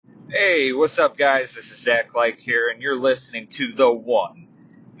Hey, what's up, guys? This is Zach Like here, and you're listening to the one,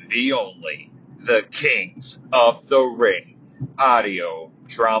 the only, the Kings of the Ring audio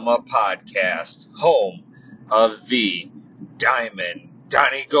drama podcast, home of the Diamond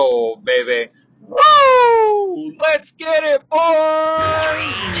Donnie Gold, baby. Woo! Let's get it, boys!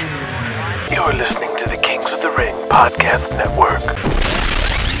 You're listening to the Kings of the Ring podcast network.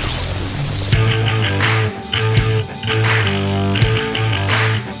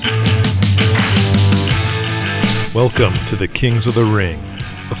 Welcome to the Kings of the Ring,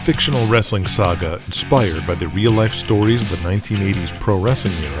 a fictional wrestling saga inspired by the real-life stories of the 1980s pro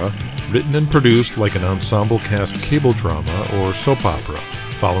wrestling era, written and produced like an ensemble cast cable drama or soap opera,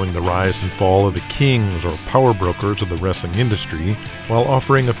 following the rise and fall of the kings or power brokers of the wrestling industry, while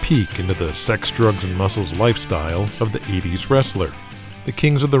offering a peek into the sex, drugs, and muscles lifestyle of the 80s wrestler. The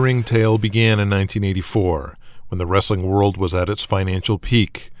Kings of the Ring tale began in 1984, when the wrestling world was at its financial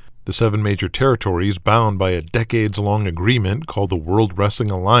peak. The 7 major territories bound by a decades-long agreement called the World Wrestling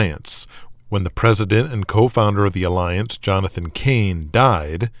Alliance. When the president and co-founder of the alliance, Jonathan Kane,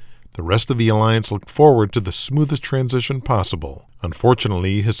 died, the rest of the alliance looked forward to the smoothest transition possible.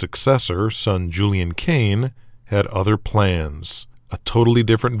 Unfortunately, his successor, son Julian Kane, had other plans. A totally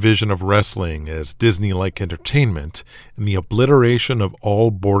different vision of wrestling as Disney-like entertainment and the obliteration of all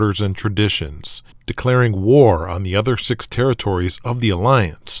borders and traditions, declaring war on the other 6 territories of the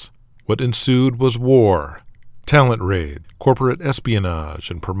alliance. What ensued was war, talent raid, corporate espionage,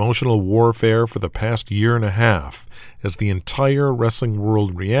 and promotional warfare for the past year and a half as the entire wrestling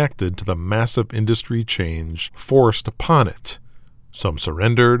world reacted to the massive industry change forced upon it. Some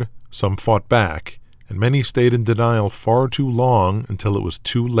surrendered, some fought back, and many stayed in denial far too long until it was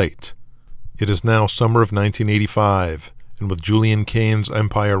too late. It is now summer of 1985, and with Julian Kane's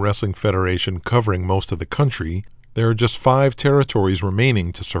Empire Wrestling Federation covering most of the country, there are just 5 territories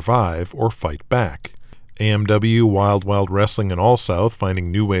remaining to survive or fight back. AMW Wild Wild Wrestling in All South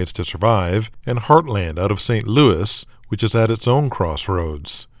finding new ways to survive, and Heartland out of St. Louis, which is at its own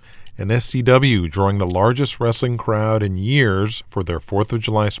crossroads. And SCW drawing the largest wrestling crowd in years for their 4th of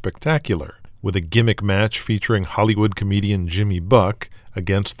July spectacular, with a gimmick match featuring Hollywood comedian Jimmy Buck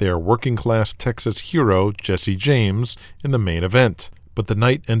against their working-class Texas hero Jesse James in the main event. But the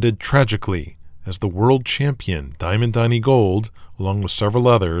night ended tragically, as the world champion Diamond Donnie Gold, along with several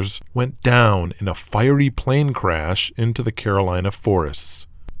others, went down in a fiery plane crash into the Carolina forests.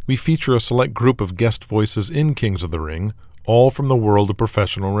 We feature a select group of guest voices in Kings of the Ring, all from the world of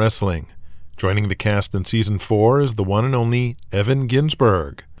professional wrestling. Joining the cast in Season 4 is the one and only Evan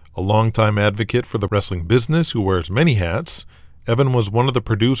Ginsberg, a longtime advocate for the wrestling business who wears many hats. Evan was one of the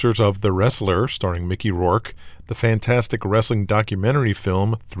producers of The Wrestler, starring Mickey Rourke, the fantastic wrestling documentary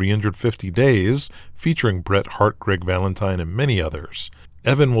film 350 Days, featuring Bret Hart, Greg Valentine, and many others.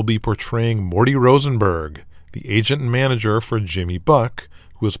 Evan will be portraying Morty Rosenberg, the agent and manager for Jimmy Buck,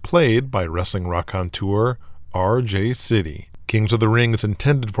 who is played by wrestling raconteur R.J. City. Kings of the Ring is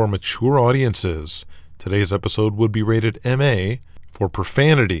intended for mature audiences. Today's episode would be rated MA for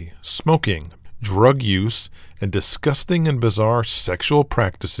profanity, smoking, drug use, and disgusting and bizarre sexual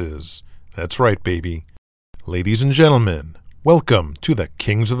practices. That's right, baby. Ladies and gentlemen, welcome to the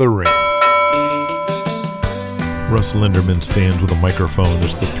Kings of the Ring. Russ Linderman stands with a microphone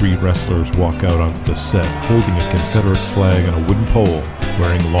as the 3 wrestlers walk out onto the set, holding a Confederate flag on a wooden pole,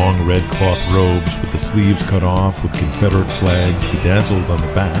 wearing long red cloth robes with the sleeves cut off with Confederate flags bedazzled on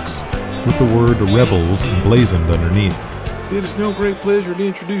the backs, with the word Rebels emblazoned underneath. It is no great pleasure to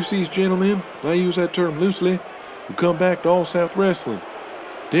introduce these gentlemen, and I use that term loosely, who come back to All South Wrestling.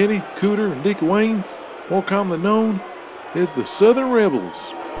 Denny, Cooter, and Dickie Wayne, more commonly known as the Southern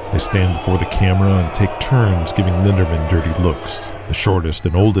Rebels. They stand before the camera and take turns giving Linderman dirty looks. The shortest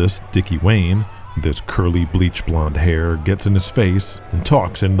and oldest, Dickie Wayne, with his curly bleach blonde hair, gets in his face and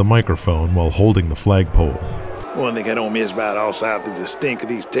talks into the microphone while holding the flagpole. One thing I don't miss about All South is the stink of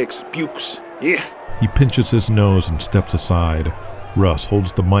these Texas bukes. Yeah. He pinches his nose and steps aside. Russ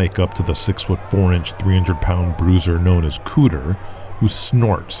holds the mic up to the 6'4", 300-pound bruiser known as Cooter, who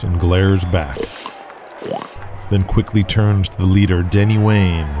snorts and glares back. Then quickly turns to the leader, Denny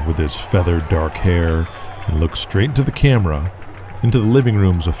Wayne, with his feathered dark hair, and looks straight into the camera, into the living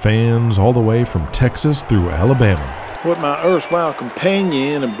rooms of fans all the way from Texas through Alabama. What my erstwhile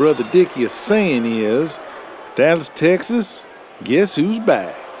companion and brother Dickie is saying is, Dallas, Texas, guess who's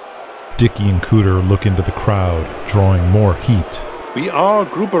back? Dickie and Cooter look into the crowd, drawing more heat. We are a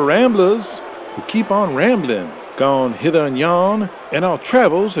group of ramblers who keep on rambling, gone hither and yon, and our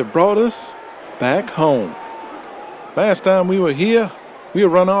travels have brought us back home. Last time we were here, we were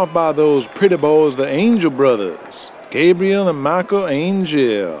run off by those pretty boys, the Angel Brothers, Gabriel and Michael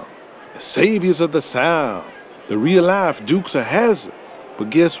Angel. the saviors of the South, the real-life Dukes of Hazzard. But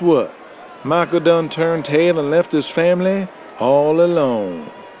guess what? Michael done turned tail and left his family all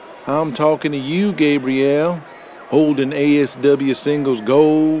alone. I'm talking to you, Gabriel, holding ASW singles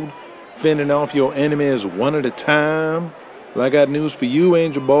gold, fending off your enemies one at a time. Well, I got news for you,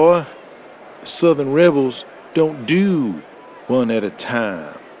 Angel Boy. The Southern Rebels don't do one at a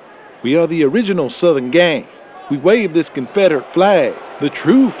time. We are the original Southern gang. We wave this Confederate flag, the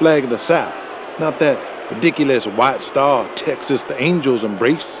true flag of the South, not that ridiculous white star Texas the angels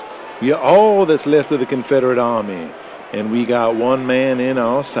embrace. We are all that's left of the Confederate Army, and we got one man in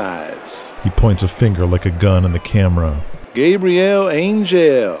our sides. He points a finger like a gun in the camera. Gabriel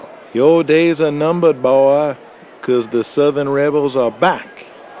Angel, your days are numbered, boy, 'cause the Southern Rebels are back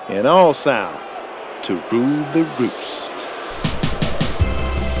in all South to rule the roost.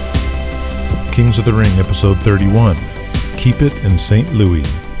 Kings of the Ring, Episode 31. Keep it in St. Louis.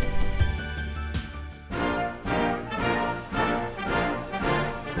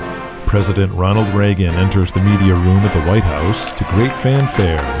 President Ronald Reagan enters the media room at the White House to great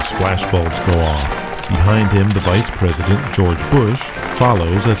fanfare as flashbulbs go off. Behind him, the Vice President, George Bush,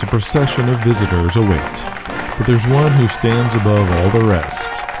 follows as a procession of visitors await. But there's one who stands above all the rest,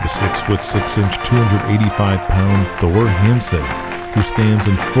 the 6'6", 285-pound Thor Hansen, who stands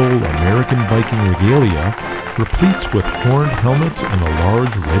in full American Viking regalia, replete with horned helmet and a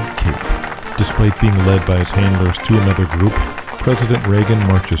large red cape. Despite being led by his handlers to another group, President Reagan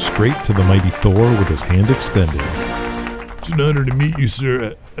marches straight to the mighty Thor with his hand extended. It's an honor to meet you,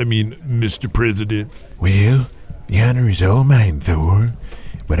 sir. Mr. President. Well, the honor is all mine, Thor.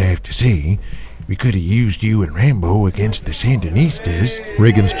 But I have to say, we could have used you and Rambo against the Sandinistas.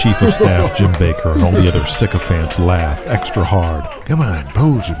 Reagan's chief of staff, Jim Baker, and all the other sycophants laugh extra hard. Come on,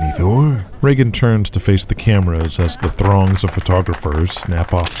 pose with me, Thor. Reagan turns to face the cameras as the throngs of photographers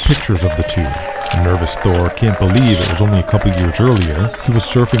snap off pictures of the two. The nervous Thor can't believe it was only a couple years earlier he was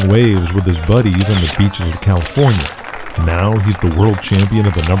surfing waves with his buddies on the beaches of California. And now he's the world champion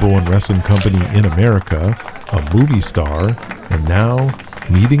of the #1 wrestling company in America, a movie star, and now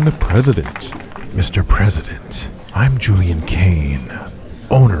meeting the president. Mr. President, I'm Julian Kane,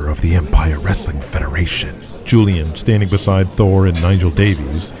 owner of the Empire Wrestling Federation. Julian, standing beside Thor and Nigel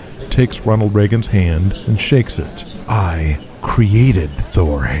Davies, takes Ronald Reagan's hand and shakes it. I created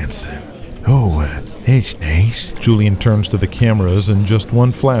Thor Hansen. Oh, that's nice. Julian turns to the cameras and just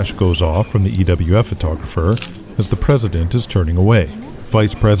one flash goes off from the EWF photographer as the president is turning away.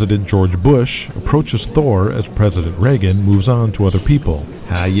 Vice President George Bush approaches Thor as President Reagan moves on to other people.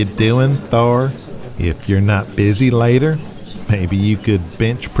 How you doing, Thor? If you're not busy later, maybe you could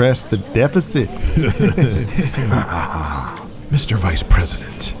bench press the deficit. Mr. Vice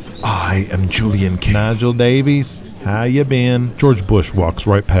President, I am Julian Kane. Nigel Davies, how you been? George Bush walks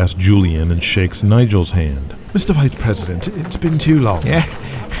right past Julian and shakes Nigel's hand. Mr. Vice President, it's been too long. Yeah,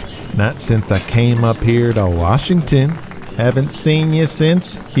 not since I came up here to Washington. Haven't seen you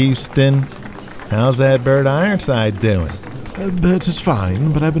since Houston. How's that Bert Ironside doing? Bert is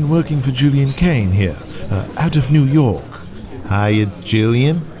fine, but I've been working for Julian Kane here, out of New York. Hiya,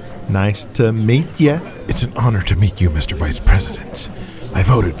 Julian. Nice to meet you. It's an honor to meet you, Mr. Vice President. I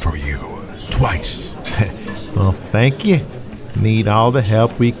voted for you twice. Well, thank you. Need all the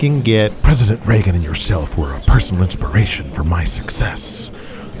help we can get. President Reagan and yourself were a personal inspiration for my success.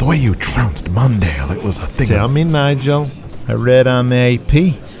 The way you trounced Mondale, it was a thing. Tell me, Nigel, I read on the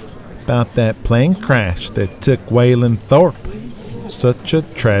AP about that plane crash that took Waylon Thorpe. Such a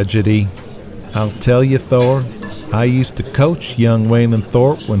tragedy. I'll tell you, Thor, I used to coach young Waylon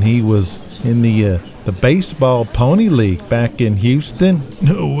Thorpe when he was in the baseball pony league back in Houston.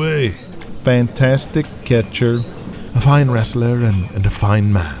 No way. Fantastic catcher. A fine wrestler and a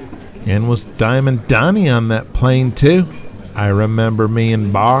fine man. And was Diamond Donnie on that plane, too? I remember me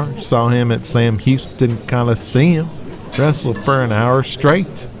and Barr saw him at Sam Houston Coliseum wrestle for an hour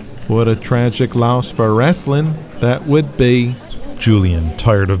straight. What a tragic loss for wrestling that would be. Julian,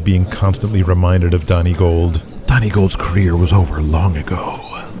 tired of being constantly reminded of Donnie Gold. Donnie Gold's career was over long ago,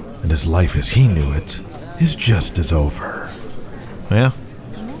 and his life as he knew it is just as over. Well,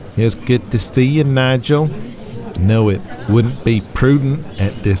 it's good to see you, Nigel. No, it wouldn't be prudent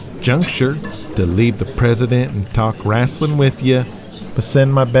at this juncture to leave the president and talk wrestling with you, but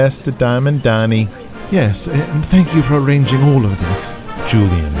send my best to Diamond Donnie. Yes, and thank you for arranging all of this.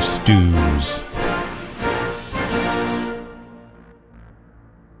 Julian stews.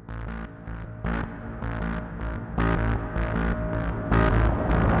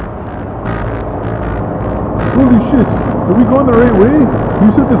 Holy shit, are we going the right way?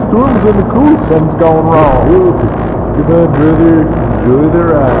 You said the storm was on the coast. Something's going wrong. Come on, brother, enjoy the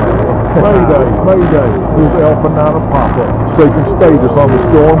ride. Mayday, Mayday. Here's Alpha 9 Papa. Safe status on the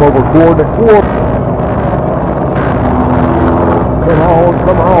storm over coordinate 4.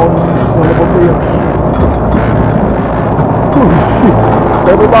 Come on, you son of a bitch. Oh, shit.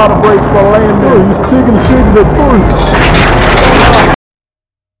 Everybody brace for landing. Oh, you're sticking the shit to the foot.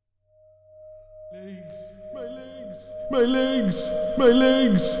 My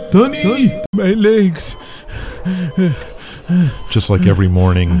legs, Donnie, my legs. Just like every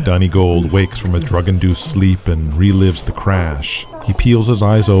morning, Donnie Gold wakes from a drug-induced sleep and relives the crash. He peels his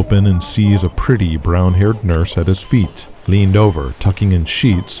eyes open and sees a pretty brown-haired nurse at his feet, leaned over, tucking in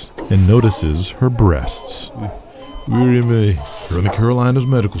sheets, and notices her breasts. Where am I? You're in the Carolinas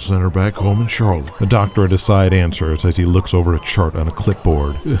Medical Center back home in Charlotte. The doctor at his side answers as he looks over a chart on a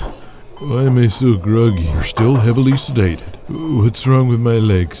clipboard. Why am I so groggy? You're still heavily sedated. What's wrong with my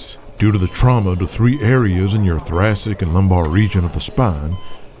legs? Due to the trauma to 3 areas in your thoracic and lumbar region of the spine,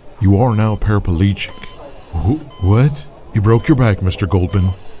 you are now paraplegic. What? You broke your back, Mr.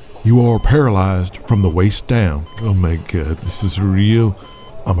 Goldman. You are paralyzed from the waist down. Oh my God, this is real?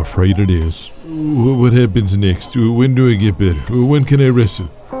 I'm afraid it is. What happens next? When do I get better? When can I wrestle?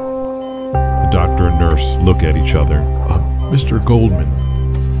 The doctor and nurse look at each other. Mr. Goldman,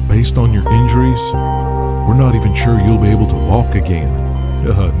 based on your injuries, we're not even sure you'll be able to walk again.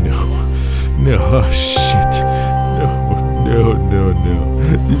 Oh, no, oh, shit. No.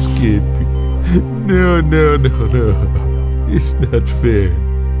 This can't be. No. It's not fair.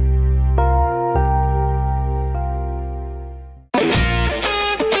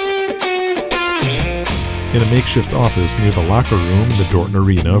 In a makeshift office near the locker room in the Dorton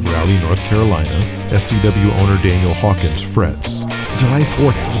Arena of Raleigh, North Carolina, SCW owner Daniel Hawkins frets. July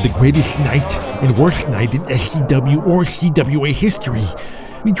 4th was the greatest night and worst night in SCW or CWA history.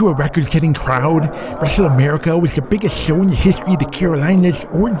 We drew a record-setting crowd. Wrestle America was the biggest show in the history of the Carolinas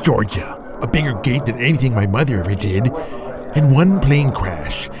or Georgia. A bigger gate than anything my mother ever did. And one plane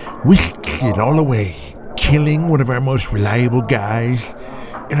crash whisked it all away, killing one of our most reliable guys.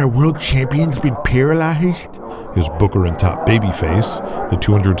 And our world champion's been paralyzed? His booker and top babyface, the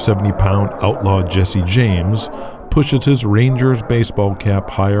 270-pound outlaw Jesse James, pushes his Rangers baseball cap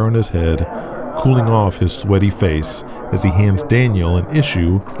higher on his head, cooling off his sweaty face as he hands Daniel an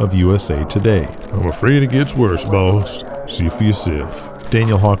issue of USA Today. I'm afraid it gets worse, boss. See for yourself.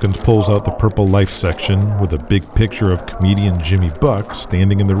 Daniel Hawkins pulls out the Purple Life section with a big picture of comedian Jimmy Buck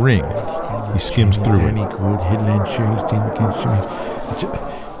standing in the ring. He skims through it.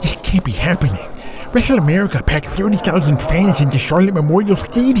 This can't be happening. Wrestle America packed 30,000 fans into Charlotte Memorial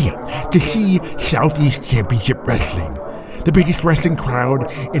Stadium to see Southeast Championship Wrestling. The biggest wrestling crowd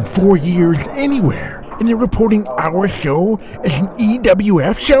in 4 years anywhere. And they're reporting our show as an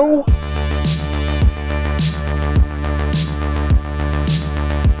EWF show?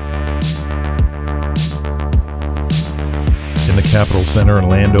 In the Capitol Center in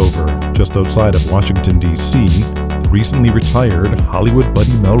Landover, just outside of Washington, D.C., the recently retired Hollywood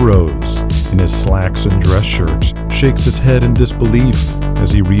Buddy Melrose, in his slacks and dress shirt, shakes his head in disbelief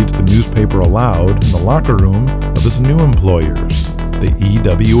as he reads the newspaper aloud in the locker room of his new employers, the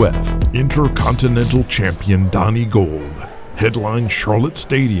EWF. Intercontinental Champion Donnie Gold headlined Charlotte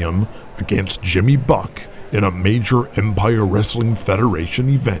Stadium against Jimmy Buck in a major Empire Wrestling Federation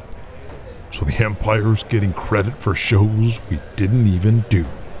event. So the Empire's getting credit for shows we didn't even do.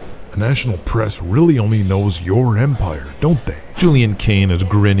 The national press really only knows your empire, don't they? Julian Kane is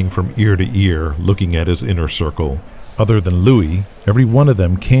grinning from ear to ear, looking at his inner circle. Other than Louis, every one of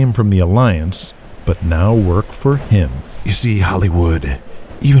them came from the Alliance, but now work for him. You see, Hollywood,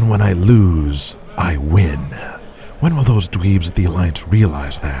 even when I lose, I win. When will those dweebs at the Alliance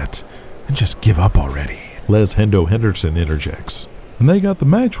realize that and just give up already? Les Hendo Henderson interjects. And they got the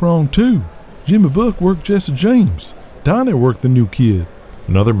match wrong, too. Jimmy Buck worked Jesse James. Donnie worked the new kid.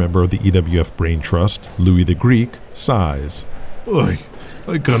 Another member of the EWF Brain Trust, Louis the Greek, sighs. I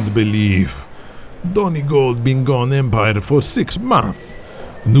can't believe. Donnie Gold been gone Empire for 6 months.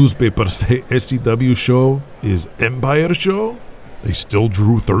 Newspapers say SCW show is Empire show? They still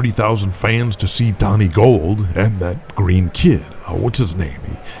drew 30,000 fans to see Donnie Gold and that green kid. What's his name?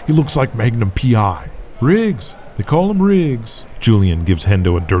 He looks like Magnum P.I. Riggs. They call him Riggs. Julian gives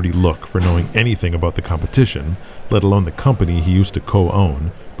Hendo a dirty look for knowing anything about the competition, let alone the company he used to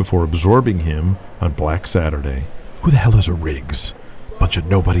co-own, before absorbing him on Black Saturday. Who the hell is a Riggs? Bunch of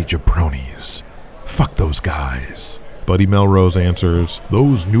nobody jabronis. Fuck those guys. Buddy Melrose answers,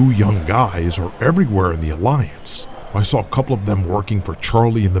 Those new young guys are everywhere in the Alliance. I saw a couple of them working for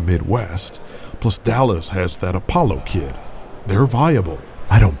Charlie in the Midwest, plus Dallas has that Apollo kid. They're viable.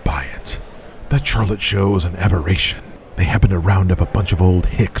 I don't buy it. That Charlotte show is an aberration. They happen to round up a bunch of old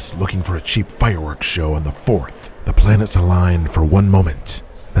hicks looking for a cheap fireworks show on the 4th. The planets align for one moment.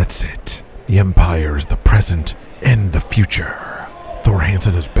 That's it. The Empire is the present and the future. Thor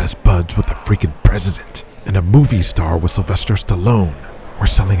Hansen is best buds with the freaking president and a movie star with Sylvester Stallone. We're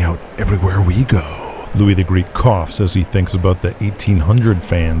selling out everywhere we go. Louis the Greek coughs as he thinks about the 1,800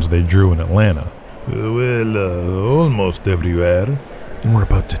 fans they drew in Atlanta. Almost everywhere. And we're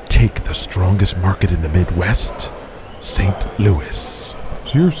about to take the strongest market in the Midwest, St. Louis.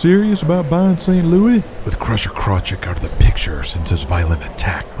 So you're serious about buying St. Louis? With Crusher Krawczyk out of the picture since his violent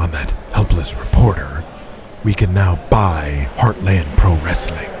attack on that helpless reporter, we can now buy Heartland Pro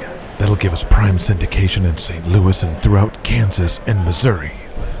Wrestling. That'll give us prime syndication in St. Louis and throughout Kansas and Missouri.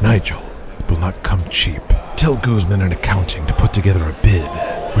 Nigel, it will not come cheap. Tell Guzman and accounting to put together a bid.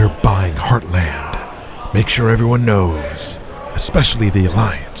 We're buying Heartland. Make sure everyone knows, especially the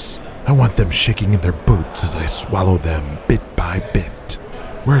Alliance. I want them shaking in their boots as I swallow them bit by bit.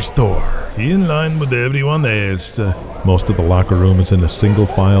 Where's Thor? In line with everyone else. Most of the locker room is in a single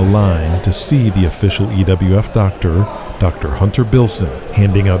file line to see the official EWF doctor, Dr. Hunter Bilson,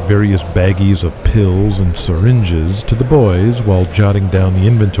 handing out various baggies of pills and syringes to the boys while jotting down the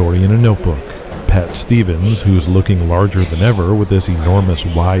inventory in a notebook. Pat Stevens, who's looking larger than ever with this enormous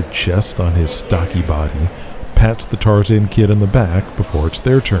wide chest on his stocky body, pats the Tarzan kid in the back before it's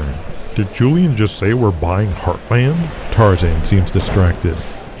their turn. Did Julian just say we're buying Heartland? Tarzan seems distracted.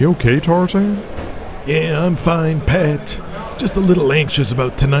 You okay, Tarzan? Yeah, I'm fine, Pat. Just a little anxious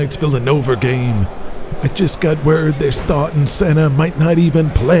about tonight's Villanova game. I just got word they're starting Senna might not even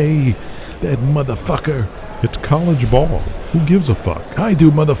play. That motherfucker. It's college ball. Who gives a fuck? I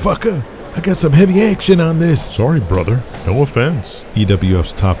do, motherfucker. I got some heavy action on this. Sorry, brother. No offense.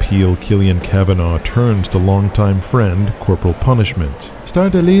 EWF's top heel, Killian Cavanaugh, turns to longtime friend, Corporal Punishment.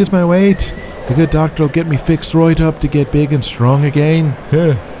 Starting to lose my weight. The good doctor will get me fixed right up to get big and strong again.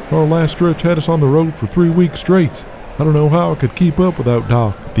 Yeah, our last stretch had us on the road for 3 weeks straight. I don't know how I could keep up without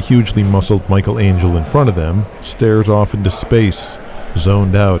Doc. The hugely muscled Michael Angel in front of them stares off into space,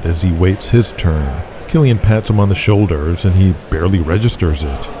 zoned out as he waits his turn. Killian pats him on the shoulders, and he barely registers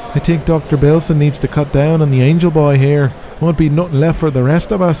it. I think Dr. Bilson needs to cut down on the Angel Boy here. Won't be nothing left for the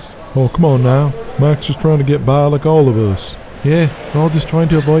rest of us. Oh, come on now. Mac's just trying to get by like all of us. Yeah, we're all just trying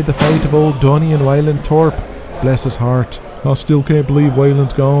to avoid the fate of old Donny and Wayland Thorpe. Bless his heart. I still can't believe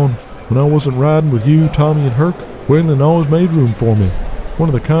Wayland's gone. When I wasn't riding with you, Tommy, and Herc, Wayland always made room for me. One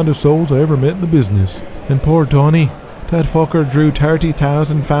of the kindest souls I ever met in the business. And poor Donny. That fucker drew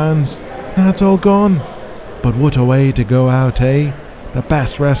 30,000 fans. Now it's all gone. But what a way to go out, eh? The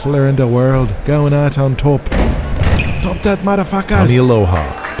best wrestler in the world, going out on top. Top that motherfucker! Tony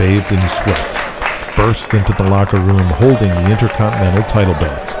Aloha, bathed in sweat, bursts into the locker room holding the Intercontinental title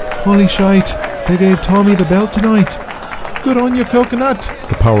belt. Holy shite, they gave Tommy the belt tonight. Good on you, Coconut.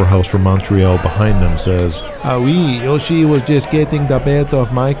 The powerhouse from Montreal behind them says, Ah oui, Yoshi was just getting the belt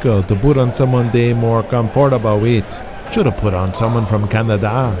off Michael to put on someone they more comfortable with. Should have put on someone from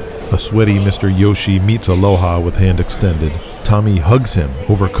Canada. A sweaty Mr. Yoshi meets Aloha with hand extended. Tommy hugs him,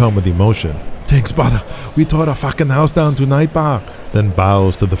 overcome with emotion. Thanks, brother. We tore the fucking house down tonight, bar. Then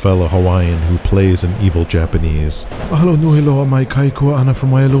bows to the fellow Hawaiian who plays in evil Japanese. Mahalo nui loa mai kaikua ana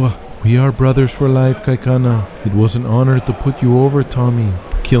from Waialua. We are brothers for life, Kaikana. It was an honor to put you over, Tommy.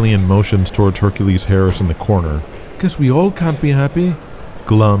 Killian motions towards Hercules Harris in the corner. Guess we all can't be happy.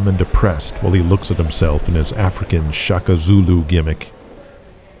 Glum and depressed while he looks at himself in his African Shaka Zulu gimmick.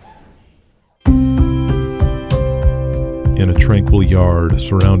 In a tranquil yard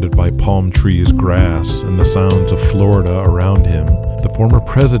surrounded by palm trees, grass, and the sounds of Florida around him, the former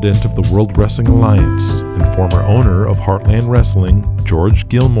president of the World Wrestling Alliance and former owner of Heartland Wrestling, George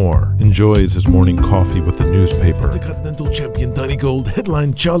Gilmore, enjoys his morning coffee with the newspaper. Intercontinental champion Donny Gold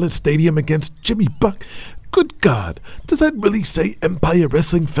headlined Charlotte Stadium against Jimmy Buck. Good God, does that really say Empire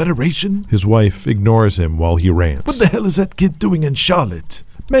Wrestling Federation? His wife ignores him while he rants. What the hell is that kid doing in Charlotte?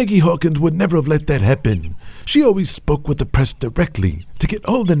 Maggie Hawkins would never have let that happen. She always spoke with the press directly to get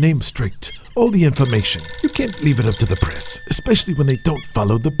all the names straight, all the information. You can't leave it up to the press, especially when they don't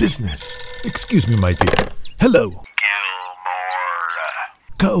follow the business. Excuse me, my dear. Hello. Gilmore.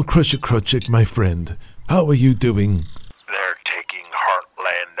 Carl Crusher Krawczyk, my friend. How are you doing? They're taking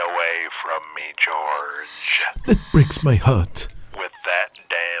Heartland away from me, George. That breaks my heart. With that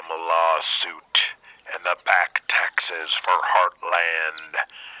damn lawsuit and the back taxes for Heartland,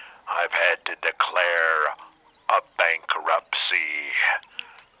 I've had to declare a bankruptcy.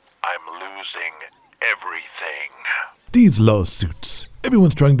 I'm losing everything. These lawsuits.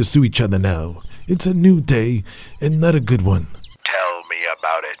 Everyone's trying to sue each other now. It's a new day, and not a good one. Tell me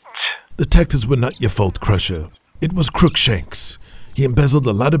about it. The taxes were not your fault, Crusher. It was Crookshanks. He embezzled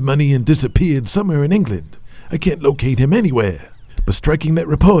a lot of money and disappeared somewhere in England. I can't locate him anywhere. But striking that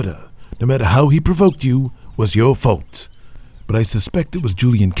reporter, no matter how he provoked you, was your fault. But I suspect it was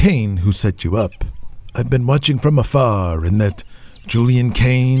Julian Kane who set you up. I've been watching from afar, and that Julian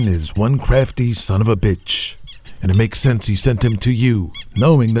Kane is one crafty son of a bitch. And it makes sense he sent him to you,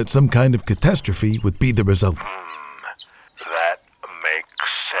 knowing that some kind of catastrophe would be the result. That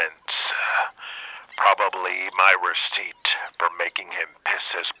makes sense. Probably my receipt for making him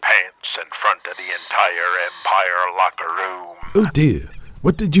piss his pants in front of the entire Empire locker room. Oh dear,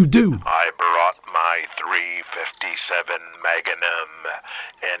 what did you do? I brought my .357 Magnum,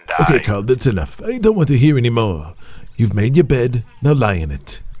 and Okay, Carl, that's enough. I don't want to hear any more. You've made your bed, now lie in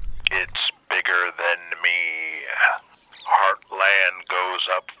it. It's bigger than me. Heartland goes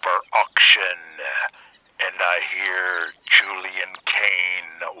up for auction, and I hear Julian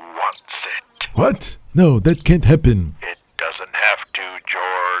Kane wants it. What? No, that can't happen. It doesn't have to,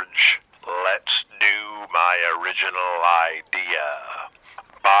 George. Let's do my original idea.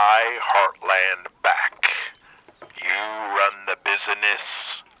 Buy Heartland back. You run the business,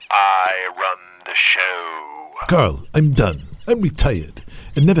 I run the show. Carl, I'm done. I'm retired,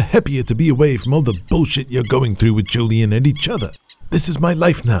 and never happier to be away from all the bullshit you're going through with Julian and each other. This is my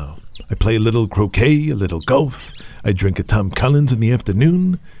life now. I play a little croquet, a little golf. I drink a Tom Collins in the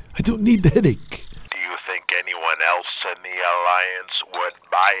afternoon. I don't need the headache. Do you think anyone else in the Alliance would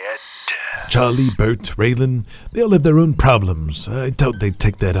buy it? Charlie, Bert, Raylan, they all have their own problems. I doubt they'd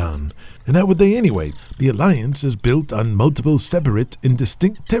take that on. And how would they anyway? The Alliance is built on multiple separate and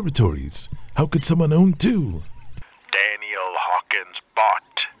distinct territories. How could someone own two? Daniel Hawkins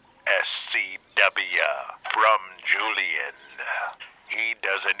bought SCW from Julian. He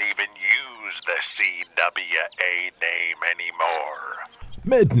doesn't even use the CWA name anymore.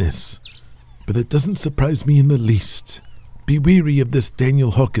 Madness. But it doesn't surprise me in the least. Be weary of this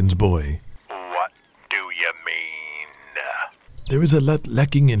Daniel Hawkins boy. What do you mean? There is a lot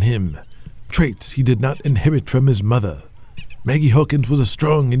lacking in him. Traits he did not inherit from his mother. Maggie Hawkins was a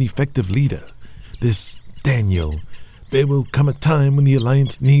strong and effective leader. This Daniel, there will come a time when the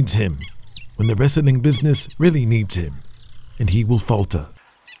Alliance needs him, when the wrestling business really needs him, and he will falter.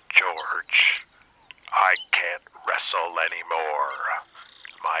 George, I can't wrestle anymore.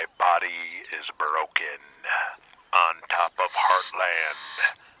 My body is broken. On top of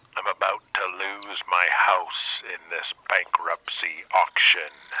Heartland, I'm about to lose my house in this bankruptcy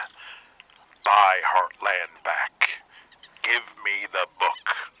auction. Buy Heartland back. Give me the book,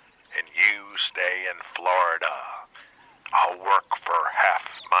 and you stay in Florida. I'll work for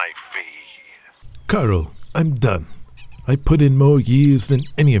half my fee. Carl, I'm done. I put in more years than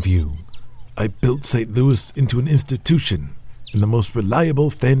any of you. I built St. Louis into an institution and the most reliable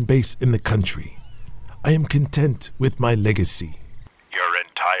fan base in the country. I am content with my legacy. Your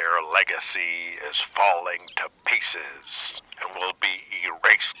entire legacy is falling to pieces and will be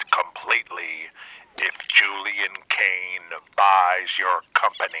erased completely if Julian Kane buys your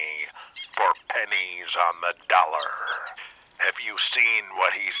company for pennies on the dollar. Have you seen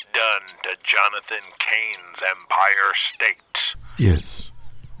what he's done to Jonathan Kane's Empire State? Yes,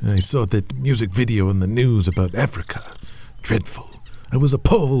 I saw that music video in the news about Africa. Dreadful. I was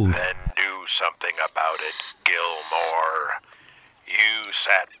appalled. Then do something about it, Gilmore. You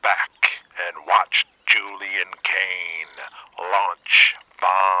sat back and watched Julian Kane launch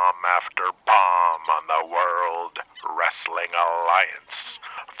bomb after bomb on the World Wrestling Alliance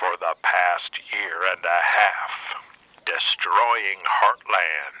for the past year and a half, destroying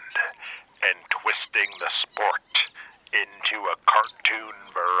Heartland and twisting the sport into a cartoon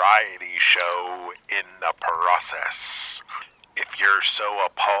variety show in the process. If you're so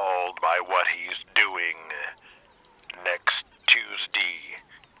appalled by what he's doing, next Tuesday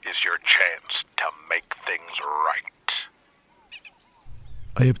is your chance to make things right.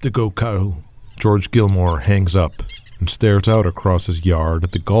 I have to go, Carl. George Gilmore hangs up and stares out across his yard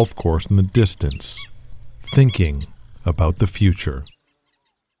at the golf course in the distance, thinking about the future.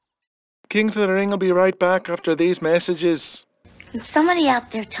 Kings of the Ring will be right back after these messages. Can somebody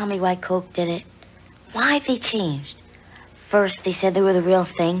out there tell me why Coke did it? Why they changed? First they said they were the real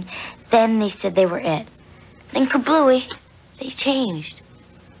thing, then they said they were it. Then kablooey, they changed.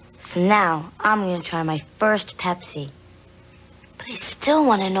 So now I'm gonna try my first Pepsi. But I still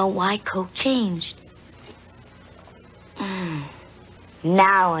want to know why Coke changed.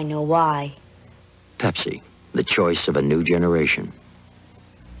 Now I know why. Pepsi, the choice of a new generation.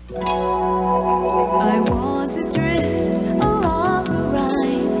 I want to drift along the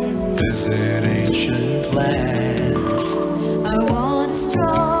Rhine. Visit ancient lands. I want to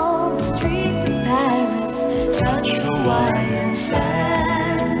stroll the streets of Paris.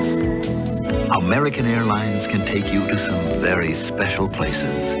 American Airlines can take you to some very special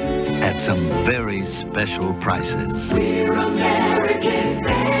places at some very special prices. We're American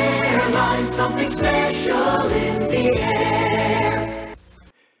Airlines, something special in the air.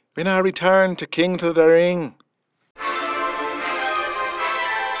 When I return to Kings of the Ring.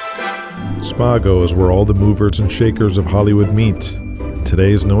 Spago is where all the movers and shakers of Hollywood meet.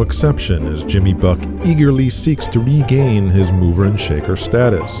 Today is no exception as Jimmy Buck eagerly seeks to regain his mover and shaker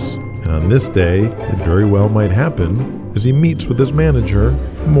status. And on this day, it very well might happen as he meets with his manager,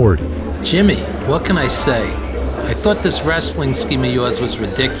 Morty. Jimmy, what can I say? I thought this wrestling scheme of yours was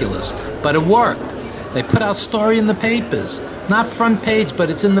ridiculous, but it worked. They put our story in the papers. Not front page,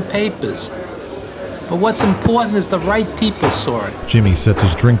 but it's in the papers. But what's important is the right people saw it. Jimmy sets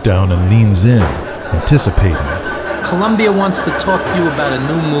his drink down and leans in, anticipating. Columbia wants to talk to you about a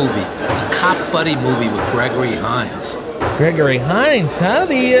new movie, a cop buddy movie with Gregory Hines. Gregory Hines, huh?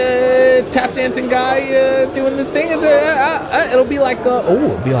 The tap dancing guy doing the thing. It'll be like,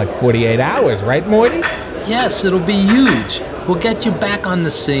 it'll be like 48 hours, right, Morty? Yes, it'll be huge. We'll get you back on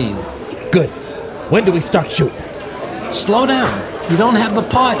the scene. Good. When do we start shooting? Slow down. You don't have the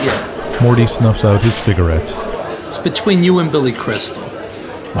part yet. Morty snuffs out his cigarette. It's between you and Billy Crystal.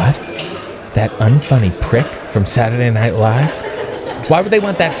 What? That unfunny prick from Saturday Night Live? Why would they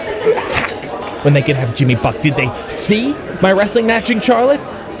want that hack when they could have Jimmy Buck? Did they see my wrestling match in Charlotte?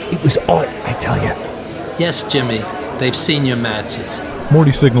 It was art, I tell ya. Yes, Jimmy. They've seen your matches.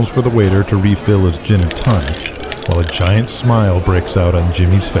 Morty signals for the waiter to refill his gin and tonic, while a giant smile breaks out on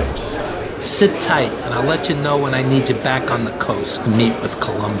Jimmy's face. Sit tight, and I'll let you know when I need you back on the coast to meet with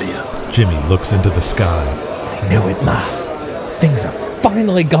Columbia. Jimmy looks into the sky. I knew it, Ma. Things are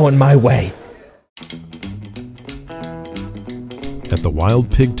finally going my way. At the Wild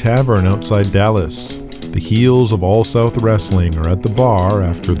Pig Tavern outside Dallas, the heels of All South Wrestling are at the bar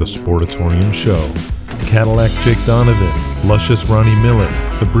after the Sportatorium show. Cadillac Jake Donovan, Luscious Ronnie Miller,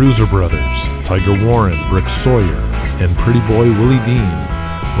 the Bruiser Brothers, Tiger Warren, Brick Sawyer, and Pretty Boy Willie Dean,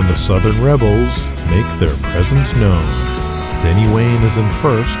 when the Southern Rebels make their presence known. Denny Wayne is in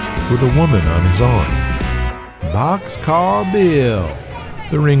first with a woman on his arm. Boxcar Bill.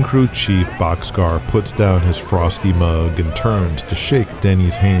 The ring crew chief, Boxcar, puts down his frosty mug and turns to shake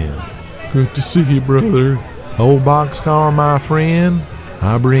Denny's hand. Good to see you, brother. Oh, Boxcar, my friend,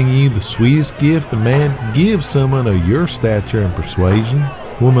 I bring you the sweetest gift a man can give someone of your stature and persuasion.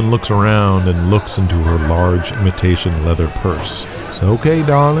 The woman looks around and looks into her large imitation leather purse. It's okay,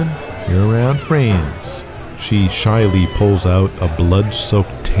 darling. You're around friends. She shyly pulls out a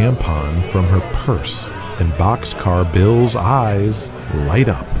blood-soaked tampon from her purse, and Boxcar Bill's eyes light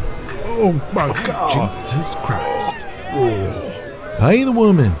up. Oh, my God. Jesus Christ. Hey, the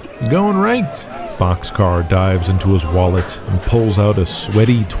woman. You're going right. Boxcar dives into his wallet and pulls out a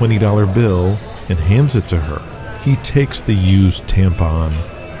sweaty $20 bill and hands it to her. He takes the used tampon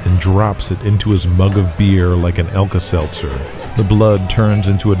and drops it into his mug of beer like an Alka-Seltzer. The blood turns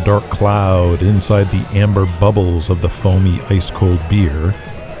into a dark cloud inside the amber bubbles of the foamy ice-cold beer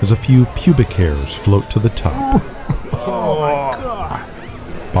as a few pubic hairs float to the top. Oh, my God.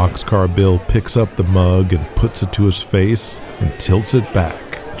 Boxcar Bill picks up the mug and puts it to his face and tilts it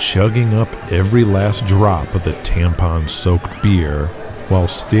back, chugging up every last drop of the tampon-soaked beer while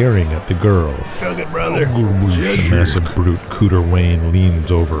staring at the girl. Chug it, brother. The massive brute Cooter Wayne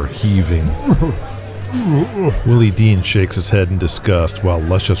leans over, heaving. Willie Dean shakes his head in disgust while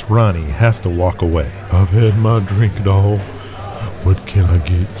Luscious Ronnie has to walk away. I've had my drink, doll. What can I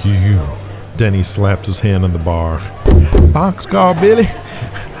get you? Denny slaps his hand on the bar. Boxcar Billy,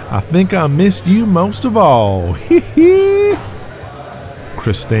 I think I missed you most of all.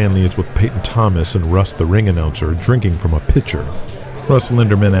 Chris Stanley is with Peyton Thomas and Russ the ring announcer drinking from a pitcher. Russ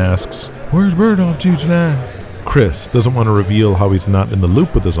Linderman asks, Where's Bert off to tonight? Chris doesn't want to reveal how he's not in the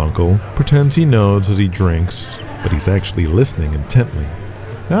loop with his uncle, pretends he knows as he drinks, but he's actually listening intently.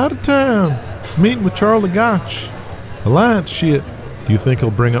 Out of town, meeting with Charlie Gotch. Alliance shit. Do you think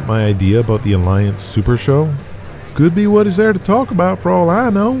he'll bring up my idea about the Alliance Super Show? Could be what he's there to talk about for all I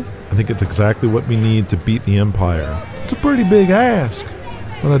know. I think it's exactly what we need to beat the Empire. It's a pretty big ask,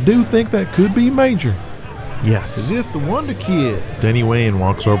 but I do think that could be major. Yes. Is this the Wonder Kid? Denny Wayne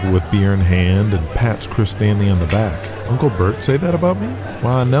walks over with beer in hand and pats Chris Stanley on the back. Uncle Bert say that about me?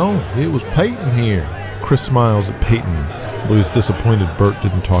 Why, no, it was Peyton here. Chris smiles at Peyton, though he's disappointed Bert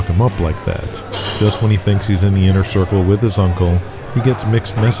didn't talk him up like that. Just when he thinks he's in the inner circle with his uncle, he gets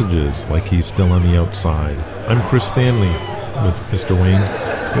mixed messages like he's still on the outside. I'm Chris Stanley, with Mr. Wayne.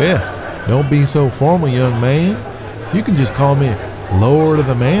 Yeah, don't be so formal, young man. You can just call me Lord of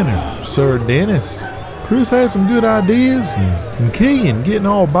the Manor, Sir Dennis. Chris had some good ideas and key in getting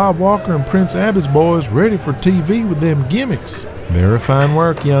all Bob Walker and Prince Abbott's boys ready for TV with them gimmicks. Very fine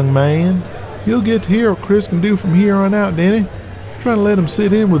work, young man. You'll get to hear what Chris can do from here on out, Denny. Try to let him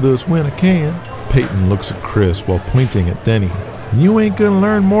sit in with us when I can. Peyton looks at Chris while pointing at Denny. You ain't gonna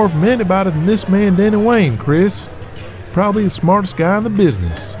learn more from anybody than this man Denny Wayne, Chris. Probably the smartest guy in the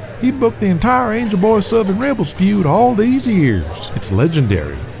business. He booked the entire Angel Boy Southern Rebels feud all these years. It's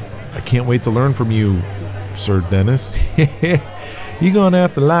legendary. I can't wait to learn from you, Sir Dennis. You're gonna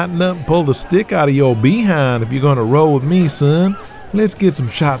have to lighten up and pull the stick out of your behind if you're gonna roll with me, son. Let's get some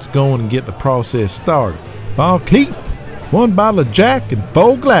shots going and get the process started. I'll keep 1 bottle of Jack and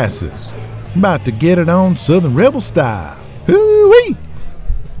 4 glasses. I'm about to get it on Southern Rebel style. Hoo-wee!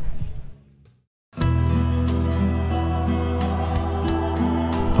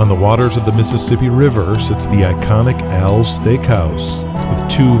 On the waters of the Mississippi River sits the iconic Al's Steakhouse,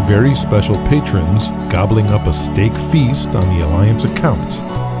 with 2 very special patrons gobbling up a steak feast on the Alliance account,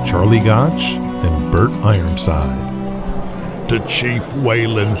 Charlie Gotch and Bert Ironside. To Chief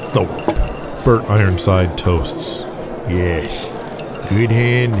Waylon Thorpe. Bert Ironside toasts. Yes, good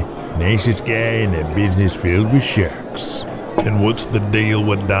hand, nicest guy in a business filled with sharks. And what's the deal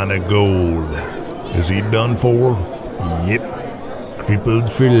with Donnie Gold? Is he done for? Yep,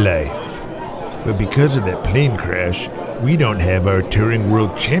 crippled for life. But because of that plane crash, we don't have our touring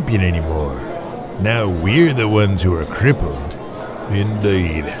world champion anymore. Now we're the ones who are crippled.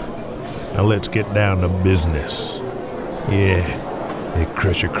 Indeed. Now let's get down to business. Yeah, that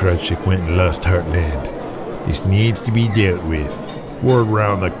Crusher Crutchick went and lost Heartland. This needs to be dealt with. Word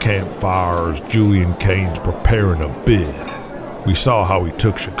round the campfires, Julian Kane's preparing a bid. We saw how he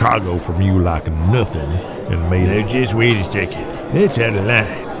took Chicago from you like nothing and made it. Now just wait a second. That's out of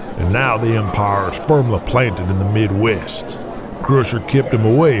line. And now the Empire is firmly planted in the Midwest. Crusher kept him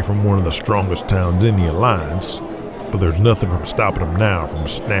away from one of the strongest towns in the Alliance, but there's nothing from stopping him now from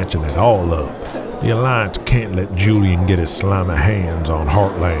snatching it all up. The Alliance can't let Julian get his slimy hands on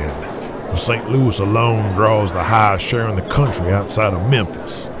Heartland. St. Louis alone draws the highest share in the country outside of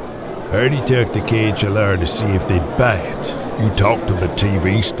Memphis. I already talked to KHLR to see if they'd buy it. You talked to the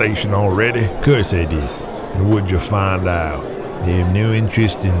TV station already? Of course I did. And what'd you find out? They have no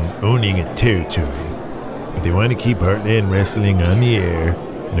interest in owning a territory, but they want to keep Heartland Wrestling on the air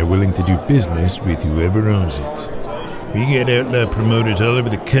and are willing to do business with whoever owns it. We got outlaw promoters all over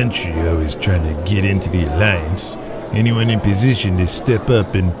the country always trying to get into the Alliance. Anyone in position to step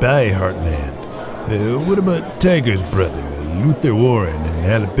up and buy Heartland. What about Tiger's brother, Luther Warren in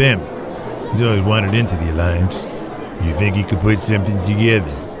Alabama? He's always wanted into the Alliance. You think he could put something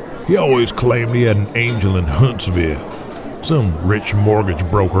together? He always claimed he had an angel in Huntsville. Some rich mortgage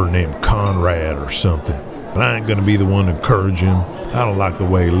broker named Conrad or something. But I ain't gonna be the one to encourage him. I don't like the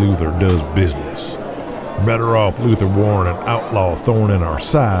way Luther does business. Better off Luther Warren and outlaw thorn in our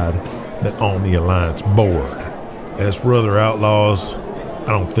side than on the Alliance board. As for other outlaws, I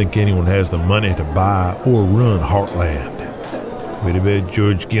don't think anyone has the money to buy or run Heartland. What about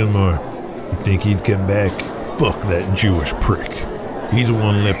George Gilmore? You think he'd come back? Fuck that Jewish prick. He's the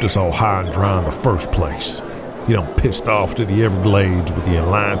one who left us all high and dry in the first place. He done pissed off to the Everglades with the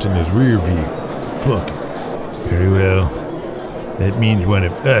Alliance in his rear view. Fuck it. Very well. That means one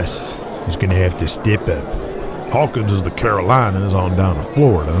of us is gonna have to step up. Hawkins is the Carolinas on down to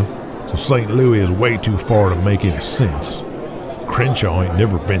Florida, so St. Louis is way too far to make any sense. Crenshaw ain't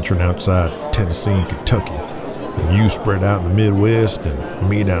never venturing outside Tennessee and Kentucky. And you spread out in the Midwest and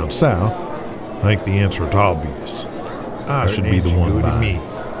me down south, I think the answer is obvious. I should be the one to me.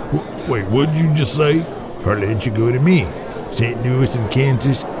 Wait, what'd you just say? Heartland should go to me. St. Louis and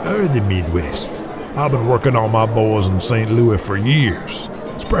Kansas are the Midwest. I've been working on my boys in St. Louis for years.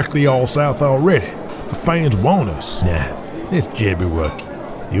 It's practically all south already. The fans want us. Nah, that's Jabberwocky.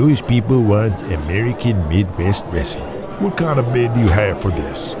 Those people want American Midwest wrestling. What kind of bid do you have for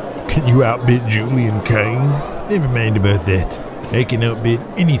this? Can you outbid Julian Kane? Never mind about that. I can outbid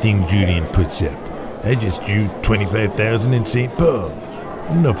anything Julian puts up. I just drew $25,000 in St. Paul.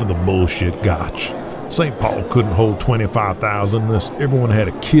 Enough of the bullshit, Gotch. St. Paul couldn't hold $25,000 unless everyone had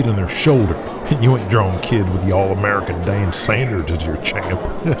a kid on their shoulder. And you ain't drawing kids with the All-American Dan Sanders as your champ.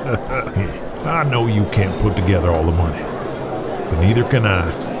 I know you can't put together all the money, but neither can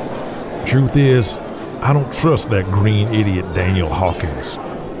I. Truth is, I don't trust that green idiot Daniel Hawkins.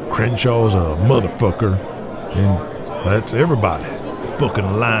 Crenshaw's a motherfucker, and that's everybody. The fucking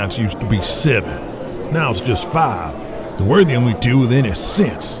Alliance used to be 7. Now it's just 5. And we're the only 2 with any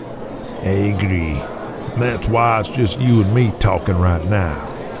sense. I agree. That's why it's just you and me talking right now.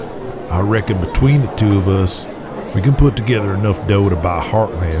 I reckon between the 2 of us, we can put together enough dough to buy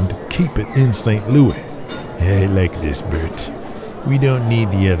Heartland to keep it in St. Louis. I like this, Bert. We don't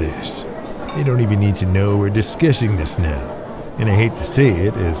need the others. They don't even need to know we're discussing this now. And I hate to say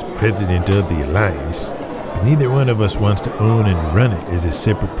it as president of the Alliance, but neither one of us wants to own and run it as a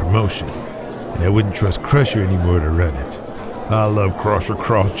separate promotion. And I wouldn't trust Crusher anymore to run it. I love Crusher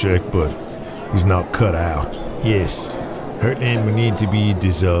Crosscheck, but he's not cut out. Yes, Heartland will need to be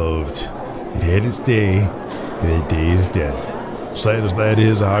dissolved. It had its day, but that day is done. Sad as that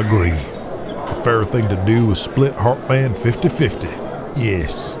is, I agree. The fair thing to do is split Heartland 50-50.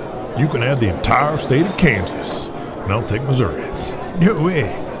 Yes, you can have the entire state of Kansas, and I'll take Missouri. No way.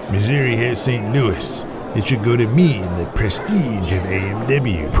 Missouri has St. Louis. It should go to me in the prestige of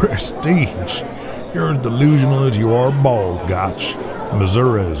AMW. Prestige? You're as delusional as you are bald, Gotch.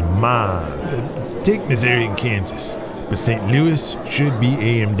 Missouri is mine. Take Missouri and Kansas, but St. Louis should be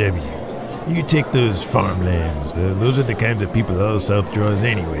AMW. You take those farmlands. Those are the kinds of people all South draws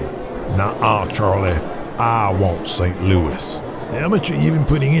anyway. Nuh-uh, Charlie. I want St. Louis. How much are you even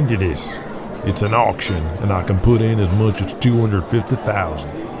putting into this? It's an auction, and I can put in as much as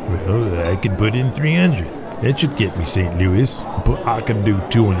 $250,000. Well, I can put in 300. That should get me St. Louis, but I can do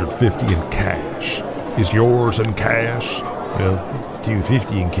 250 in cash. Is yours in cash? Well,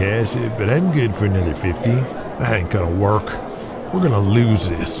 250 in cash, but I'm good for another 50. That ain't gonna work. We're gonna lose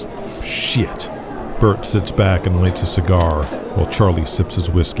this. Shit. Bert sits back and lights a cigar while Charlie sips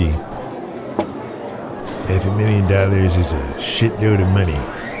his whiskey. $500,000 is a shitload of money,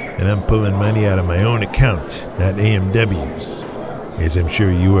 and I'm pulling money out of my own account, not AMW's. As I'm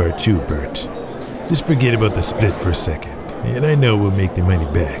sure you are too, Bert. Just forget about the split for a second, and I know we'll make the money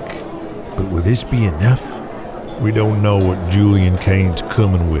back. But will this be enough? We don't know what Julian Kane's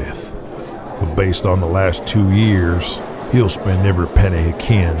coming with, but based on the last 2 years, he'll spend every penny he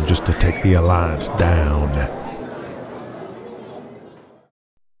can just to take the Alliance down.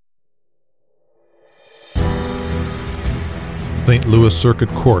 St. Louis Circuit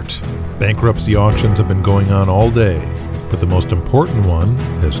Court. Bankruptcy auctions have been going on all day, but the most important one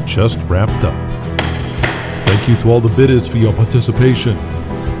has just wrapped up. Thank you to all the bidders for your participation.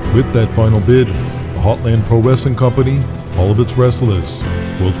 With that final bid, the Heartland Pro Wrestling Company, all of its wrestlers,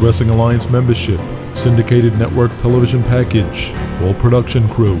 World Wrestling Alliance membership, syndicated network television package, all production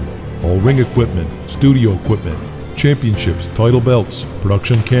crew, all ring equipment, studio equipment, championships, title belts,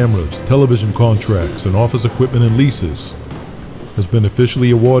 production cameras, television contracts, and office equipment and leases, has been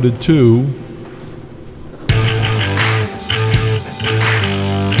officially awarded to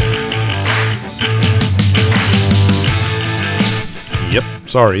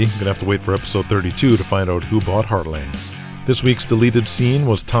Sorry, gonna have to wait for episode 32 to find out who bought Heartland. This week's deleted scene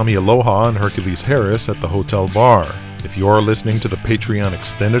was Tommy Aloha and Hercules Harris at the hotel bar. If you are listening to the Patreon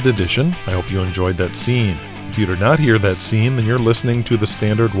Extended Edition, I hope you enjoyed that scene. If you did not hear that scene, then you're listening to the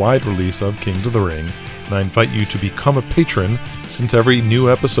standard wide release of Kings of the Ring, and I invite you to become a patron, since every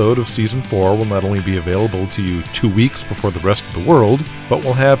new episode of Season 4 will not only be available to you 2 weeks before the rest of the world, but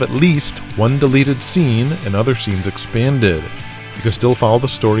will have at least one deleted scene and other scenes expanded. You can still follow the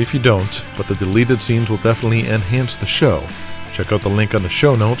story if you don't, but the deleted scenes will definitely enhance the show. Check out the link on the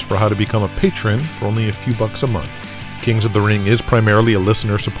show notes for how to become a patron for only a few bucks a month. Kings of the Ring is primarily a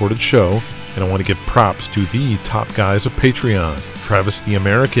listener-supported show, and I want to give props to the top guys of Patreon: Travis the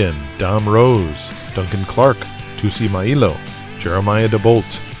American, Dom Rose, Duncan Clark, Tusi Mailo, Jeremiah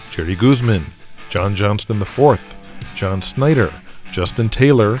DeBolt, Jerry Guzman, John Johnston IV, John Snyder, Justin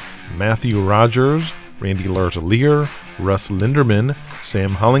Taylor, Matthew Rogers, Randy Larzalier, Russ Linderman, Sam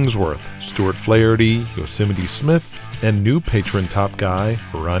Hollingsworth, Stuart Flaherty, Yosemite Smith, and new patron top guy,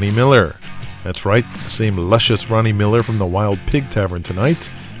 Ronnie Miller. That's right, the same luscious Ronnie Miller from the Wild Pig Tavern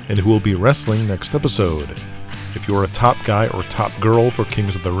tonight, and who will be wrestling next episode. If you're a top guy or top girl for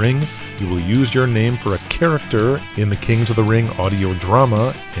Kings of the Ring, you will use your name for a character in the Kings of the Ring audio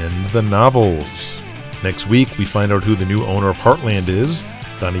drama and the novels. Next week, we find out who the new owner of Heartland is.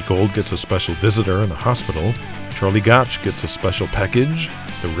 Donnie Gold gets a special visitor in the hospital. Charlie Gotch gets a special package.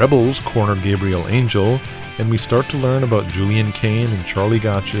 The Rebels corner Gabriel Angel. And we start to learn about Julian Kane and Charlie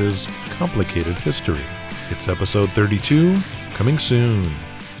Gotch's complicated history. It's episode 32, coming soon.